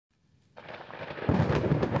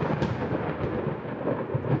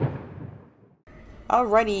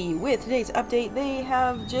Alrighty, with today's update, they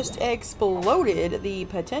have just exploded the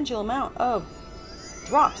potential amount of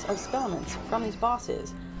drops of spellements from these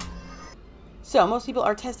bosses. So most people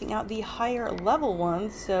are testing out the higher level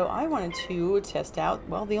ones, so I wanted to test out,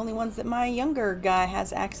 well, the only ones that my younger guy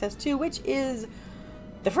has access to, which is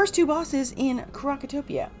the first two bosses in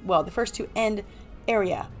Krakatopia. Well, the first two end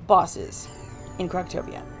area bosses in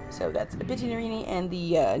Krakatopia. So that's the Bitty Narini and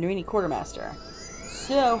the Narini Quartermaster.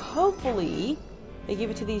 So hopefully they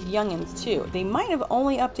give it to these youngins too. They might have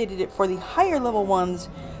only updated it for the higher level ones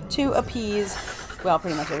to appease, well,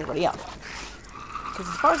 pretty much everybody else. Because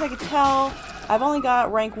as far as I can tell, I've only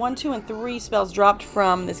got rank 1, 2, and 3 spells dropped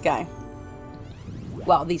from this guy.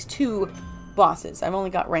 Well, these two bosses. I've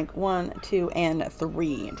only got rank 1, 2, and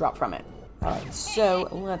 3 dropped from it. Alright, so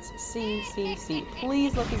let's see.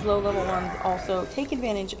 Please let these low level ones also take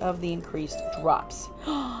advantage of the increased drops.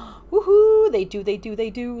 Woohoo! They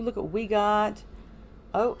do. Look what we got.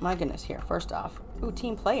 Oh my goodness, here, first off. Ooh,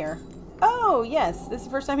 team player. Oh, yes, this is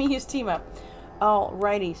the first time he used team up.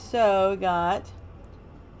 Alrighty, so we got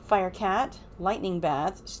Fire Cat, Lightning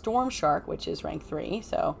Bats, Storm Shark, which is rank 3.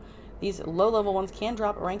 So these low level ones can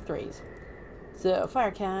drop at rank 3s. So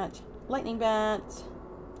Fire Cat, Lightning Bats,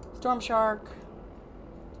 Storm Shark,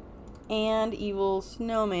 and Evil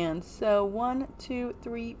Snowman. So 1, 2,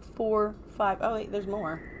 3, 4, 5. Oh wait, there's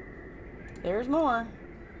more. There's more.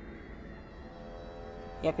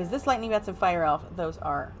 Yeah, because this Lightning Bats and Fire Elf, those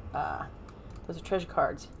are treasure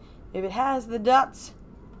cards. If it has the dots,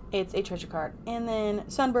 it's a treasure card. And then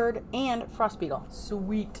Sunbird and Frost Beetle.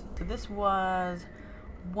 Sweet. So this was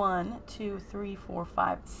 1, 2, 3, 4,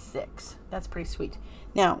 5, 6. That's pretty sweet.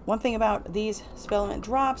 Now, one thing about these Spellement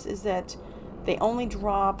drops is that they only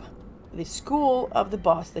drop the school of the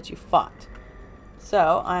boss that you fought.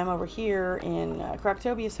 So I'm over here in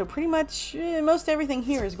Krakatopia, so pretty much most everything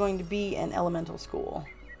here is going to be an elemental school.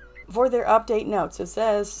 For their update notes, it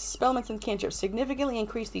says Spellements and cantrips significantly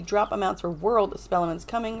increase the drop amounts for world spellements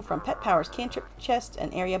coming from Pet Powers cantrip chests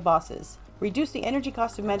and area bosses. Reduce the energy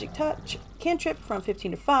cost of Magic Touch cantrip from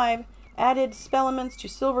 15 to 5. Added spellements to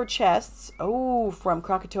silver chests. Oh, from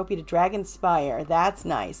Krakatopia to Dragonspire. That's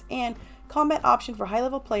nice. And combat option for high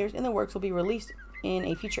level players in the works will be released in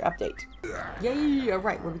a future update. Yay!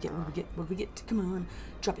 Alright, what do we get? Come on.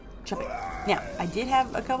 Drop it. Now, I did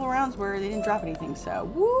have a couple rounds where they didn't drop anything, so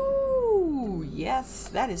woo! Yes,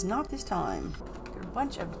 that is not this time. Got a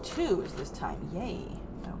bunch of 2s this time. Yay.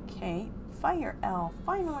 Okay. Fire Elf,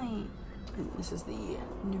 finally! And this is the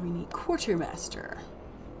Narini Quartermaster.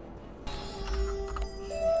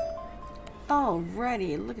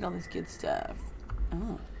 Alrighty, look at all this good stuff.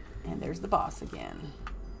 Oh, and there's the boss again.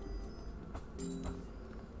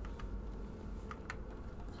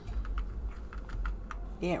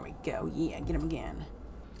 There we go. Yeah, get him again.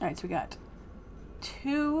 Alright, so we got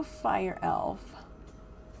 2 Fire Elf,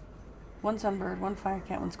 1 Sunbird, 1 Fire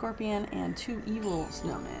Cat, 1 Scorpion, and 2 Evil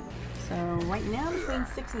Snowmen. So right now between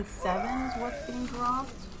 6 and 7 is what's getting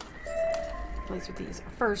dropped. Place with these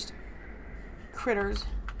first critters.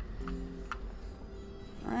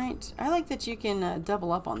 Alright, I like that you can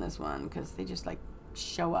double up on this one because they just like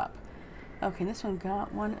show up. Okay, this one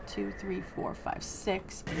got 1, 2, 3, 4, 5,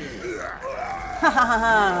 6.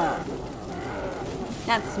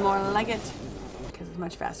 That's more like it. Because it's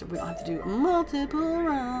much faster. We don't have to do multiple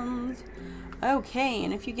runs. Okay,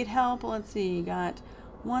 and if you get help, let's see. You got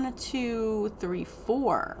 1, 2, 3,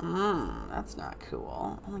 4. That's not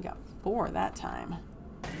cool. Only got 4 that time.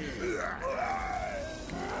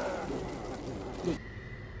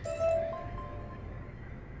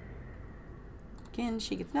 Again,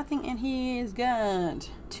 she gets nothing, and he's got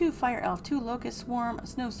 2 Fire Elf, 2 Locust Swarm, a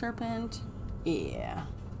Snow Serpent. Yeah.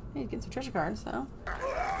 He's getting some treasure cards, though.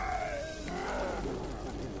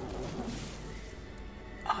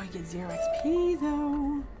 Oh, you get 0 XP,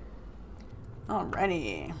 though.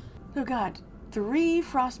 Alrighty. So, got 3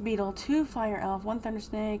 Frost Beetle, 2 Fire Elf, 1 Thunder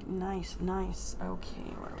Snake. Nice.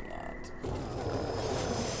 Okay, where are we at?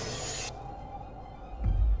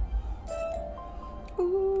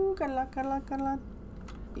 Ooh, got a lot.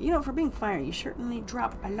 You know, for being fire, you certainly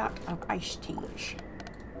drop a lot of ice tinge.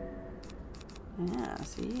 Yeah,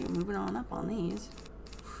 see, moving on up on these.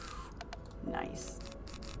 Nice.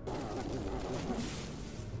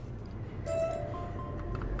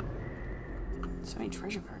 So many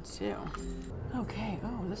treasure cards, too. Okay,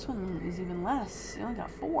 oh, this one is even less. You only got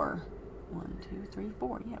 4. 1, 2, 3,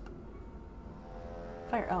 4, yep.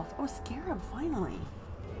 Fire Elf. Oh, Scarab, finally.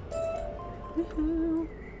 Woohoo!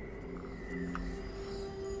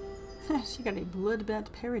 She got a Bloodbat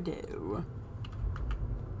Peridot.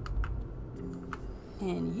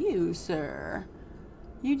 And you, sir,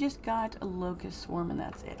 You just got a locust swarm and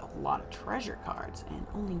that's it. A lot of treasure cards and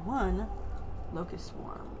only one locust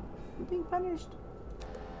swarm. You're being punished.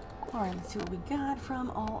 Alright, let's see what we got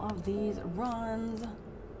from all of these runs.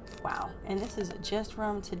 Wow, and this is just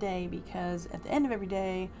from today because at the end of every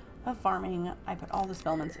day of farming, I put all the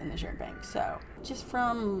spellements in the shared bank. So, just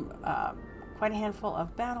from quite a handful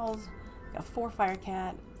of battles, got 4 fire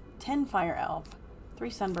cat, 10 fire elf,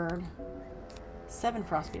 3 sunbird, 7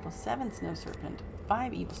 frost beetle, 7 snow serpent,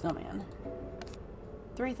 5 evil snowman,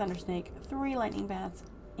 3 thunder snake, 3 lightning bats,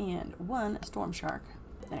 and 1 storm shark.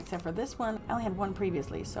 And except for this one, I only had 1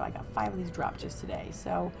 previously, so I got 5 of these dropped just today.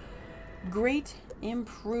 So, great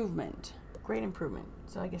improvement. Great improvement.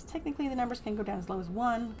 So I guess technically the numbers can go down as low as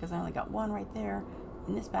 1 because I only got 1 right there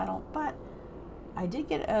in this battle, but I did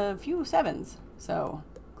get a few 7s. So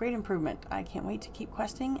great improvement. I can't wait to keep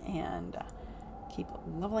questing and keep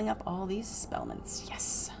leveling up all these spellements.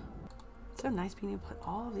 Yes. So nice being able to put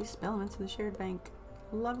all of these spellements in the shared bank.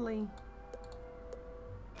 Lovely.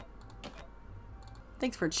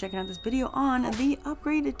 Thanks for checking out this video on the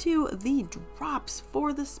upgrade to the drops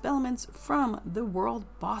for the spellements from the world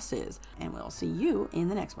bosses. And we'll see you in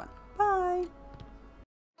the next one.